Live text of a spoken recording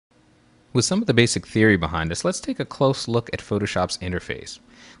With some of the basic theory behind us, let's take a close look at Photoshop's interface.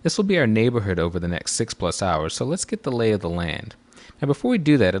 This will be our neighborhood over the next 6+ hours, so let's get the lay of the land. Now before we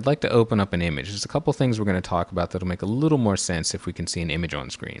do that, I'd like to open up an image. There's a couple things we're going to talk about that'll make a little more sense if we can see an image on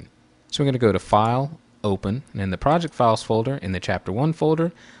screen. So we're going to go to File, Open, and in the Project Files folder, in the Chapter 1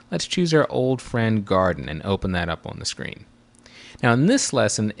 folder, let's choose our old friend Garden and open that up on the screen. Now in this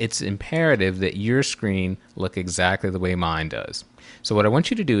lesson, it's imperative that your screen look exactly the way mine does. So what I want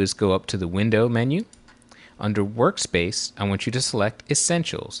you to do is go up to the Window menu. Under Workspace, I want you to select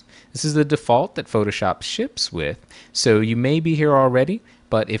Essentials. This is the default that Photoshop ships with, so you may be here already,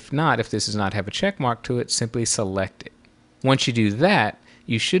 but if not, if this does not have a check mark to it, simply select it. Once you do that,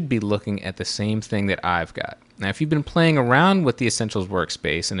 you should be looking at the same thing that I've got. Now, if you've been playing around with the Essentials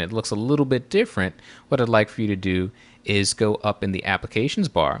workspace and it looks a little bit different, what I'd like for you to do is go up in the Applications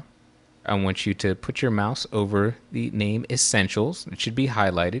bar. I want you to put your mouse over the name Essentials. It should be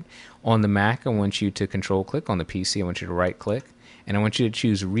highlighted. On the Mac, I want you to control click. On the PC, I want you to right click. And I want you to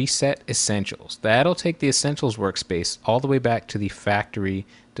choose Reset Essentials. That'll take the Essentials workspace all the way back to the factory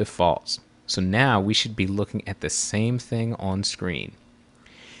defaults. So now we should be looking at the same thing on screen.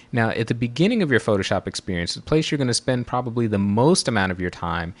 Now, at the beginning of your Photoshop experience, the place you're going to spend probably the most amount of your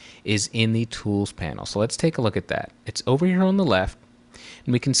time is in the Tools panel. So let's take a look at that. It's over here on the left.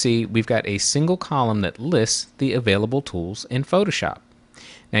 And we can see we've got a single column that lists the available tools in Photoshop.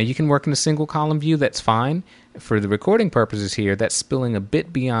 Now you can work in a single column view, that's fine. For the recording purposes here, that's spilling a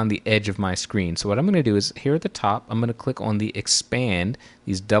bit beyond the edge of my screen. So what I'm going to do is here at the top, I'm going to click on the expand,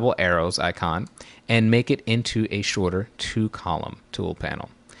 these double arrows icon, and make it into a shorter 2-column tool panel.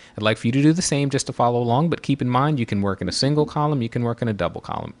 I'd like for you to do the same just to follow along, but keep in mind you can work in a single column, you can work in a double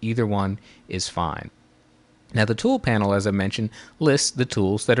column. Either one is fine. Now the tool panel, as I mentioned, lists the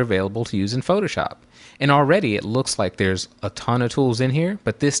tools that are available to use in Photoshop. And already it looks like there's a ton of tools in here,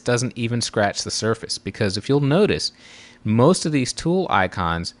 but this doesn't even scratch the surface, because if you'll notice, most of these tool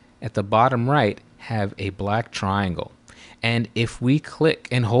icons at the bottom right have a black triangle. And if we click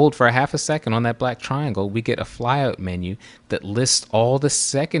and hold for a half a second on that black triangle, we get a flyout menu that lists all the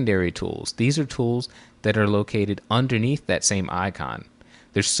secondary tools. These are tools that are located underneath that same icon.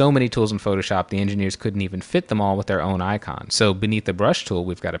 There's so many tools in Photoshop, the engineers couldn't even fit them all with their own icon. So beneath the brush tool,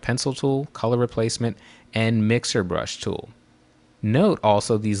 we've got a pencil tool, color replacement, and mixer brush tool. Note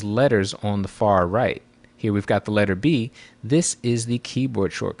also these letters on the far right. Here we've got the letter B. This is the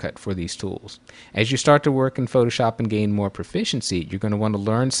keyboard shortcut for these tools. As you start to work in Photoshop and gain more proficiency, you're going to want to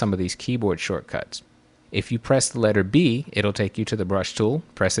learn some of these keyboard shortcuts. If you press the letter B, it'll take you to the brush tool.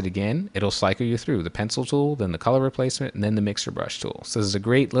 Press it again, it'll cycle you through the pencil tool, then the color replacement, and then the mixer brush tool. So this is a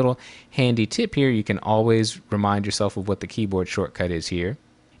great little handy tip here. You can always remind yourself of what the keyboard shortcut is here.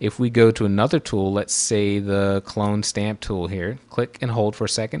 If we go to another tool, let's say the clone stamp tool here, click and hold for a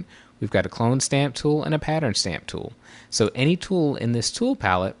second. We've got a clone stamp tool and a pattern stamp tool. So any tool in this tool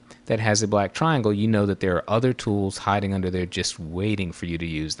palette that has a black triangle, you know that there are other tools hiding under there just waiting for you to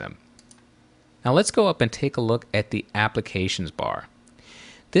use them. Now let's go up and take a look at the Applications bar.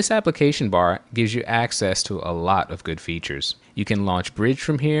 This application bar gives you access to a lot of good features. You can launch Bridge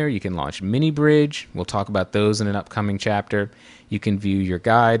from here, you can launch Mini Bridge, we'll talk about those in an upcoming chapter. You can view your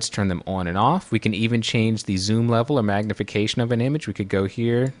guides, turn them on and off. We can even change the zoom level or magnification of an image. We could go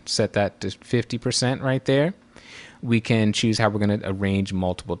here, set that to 50% right there. We can choose how we're going to arrange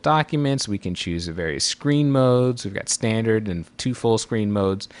multiple documents. We can choose the various screen modes. We've got standard and 2 full screen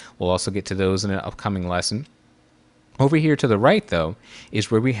modes. We'll also get to those in an upcoming lesson. Over here to the right, though,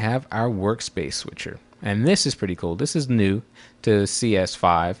 is where we have our workspace switcher. And this is pretty cool. This is new to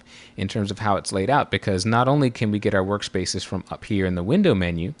CS5 in terms of how it's laid out, because not only can we get our workspaces from up here in the window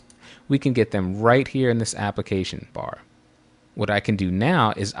menu, we can get them right here in this application bar. What I can do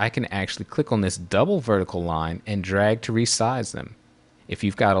now is I can actually click on this double vertical line and drag to resize them. If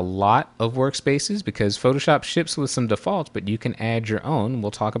you've got a lot of workspaces, because Photoshop ships with some defaults, but you can add your own.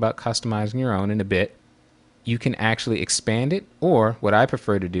 We'll talk about customizing your own in a bit. You can actually expand it, or what I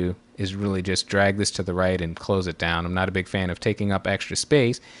prefer to do is really just drag this to the right and close it down. I'm not a big fan of taking up extra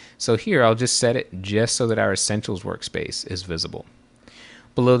space, so here I'll just set it just so that our Essentials workspace is visible.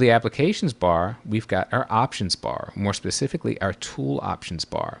 Below the Applications bar, we've got our Options bar, more specifically our Tool Options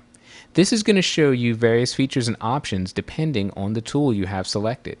bar. This is going to show you various features and options depending on the tool you have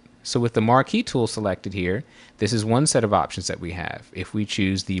selected. So with the Marquee tool selected here, this is one set of options that we have. If we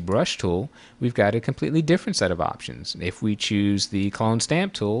choose the Brush tool, we've got a completely different set of options. If we choose the Clone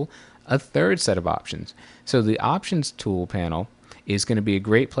Stamp tool, a third set of options. So the Options tool panel is going to be a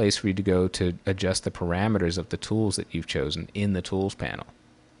great place for you to go to adjust the parameters of the tools that you've chosen in the Tools panel.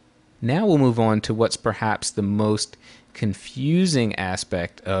 Now we'll move on to what's perhaps the most confusing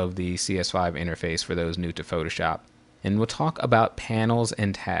aspect of the CS5 interface for those new to Photoshop. And we'll talk about panels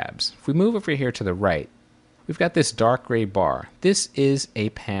and tabs. If we move over here to the right, we've got this dark gray bar. This is a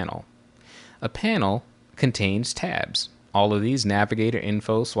panel. A panel contains tabs. All of these: navigator,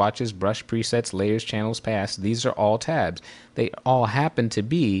 info, swatches, brush presets, layers, channels, paths, these are all tabs. They all happen to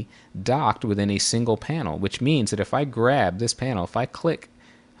be docked within a single panel, which means that if I grab this panel, if I click,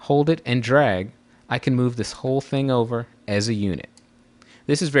 hold it, and drag, I can move this whole thing over as a unit.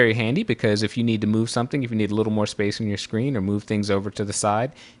 This is very handy because if you need to move something, if you need a little more space on your screen or move things over to the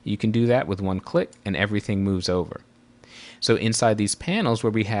side, you can do that with one click and everything moves over. So inside these panels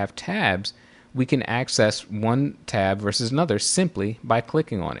where we have tabs, we can access one tab versus another simply by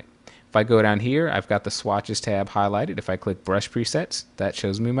clicking on it. If I go down here, I've got the swatches tab highlighted. If I click brush presets, that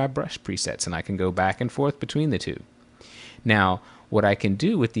shows me my brush presets, and I can go back and forth between the two. Now, what I can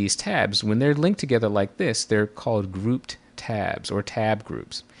do with these tabs, when they're linked together like this, they're called grouped tabs or tab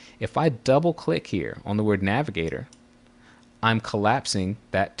groups. If I double click here on the word navigator, I'm collapsing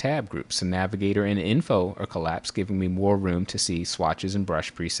that tab group. So navigator and info are collapsed, giving me more room to see swatches and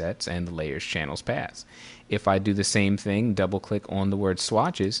brush presets and the layers, channels, paths. If I do the same thing, double click on the word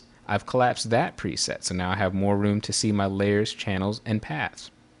swatches, I've collapsed that preset. So now I have more room to see my layers, channels, and paths.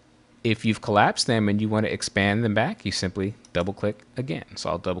 If you've collapsed them and you want to expand them back, you simply double click again.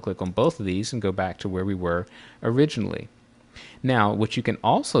 So I'll double click on both of these and go back to where we were originally. Now, what you can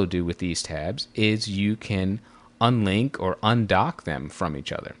also do with these tabs is you can unlink or undock them from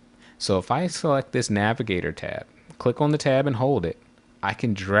each other. So if I select this navigator tab, click on the tab and hold it, I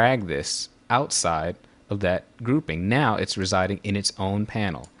can drag this outside of that grouping. Now it's residing in its own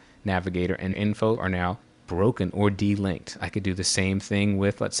panel. Navigator and info are now broken or delinked. I could do the same thing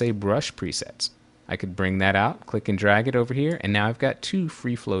with, let's say, brush presets. I could bring that out, click and drag it over here, and now I've got two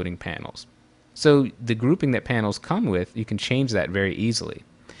free floating panels. So the grouping that panels come with, you can change that very easily.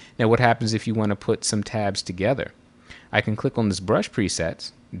 Now what happens if you want to put some tabs together? I can click on this brush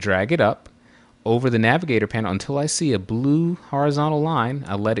presets, drag it up over the navigator panel until I see a blue horizontal line.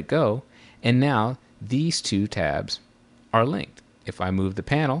 I'll let it go, and now these two tabs are linked. If I move the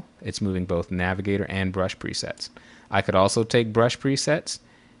panel, it's moving both navigator and brush presets. I could also take brush presets,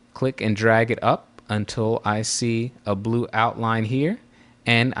 click and drag it up until I see a blue outline here,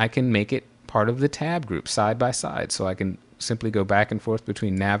 and I can make it part of the tab group side by side. So I can simply go back and forth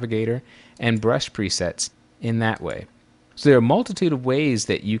between navigator and brush presets in that way. So there are a multitude of ways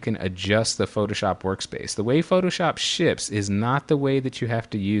that you can adjust the Photoshop workspace. The way Photoshop ships is not the way that you have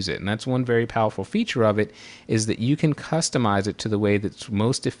to use it, and that's one very powerful feature of it, is that you can customize it to the way that's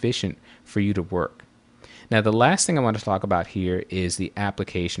most efficient for you to work. Now the last thing I want to talk about here is the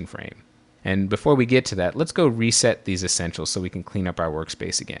application frame. And before we get to that, let's go reset these essentials so we can clean up our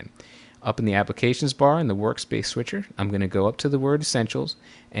workspace again. Up in the applications bar in the workspace switcher, I'm going to go up to the word essentials,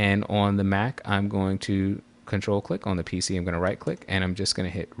 and on the Mac I'm going to control click. On the PC I'm going to right click, and I'm just going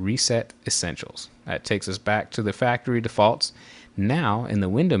to hit reset essentials. That takes us back to the factory defaults. Now in the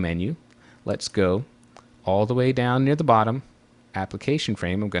window menu, let's go all the way down near the bottom, application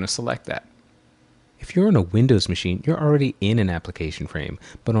frame. I'm going to select that. If you're on a Windows machine, you're already in an application frame,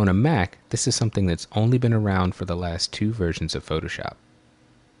 but on a Mac, this is something that's only been around for the last 2 versions of Photoshop.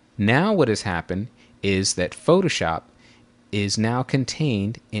 Now what has happened is that Photoshop is now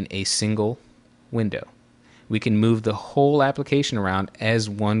contained in a single window. We can move the whole application around as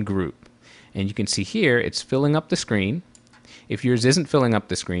one group. And you can see here it's filling up the screen. If yours isn't filling up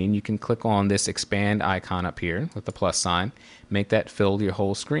the screen, you can click on this expand icon up here with the plus sign, make that fill your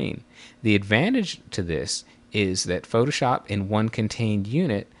whole screen. The advantage to this is that Photoshop in one contained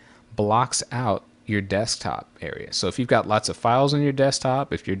unit blocks out your desktop area. So if you've got lots of files on your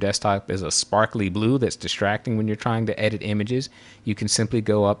desktop, if your desktop is a sparkly blue that's distracting when you're trying to edit images, you can simply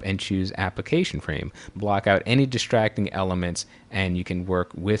go up and choose application frame, block out any distracting elements, and you can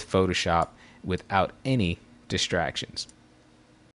work with Photoshop without any distractions.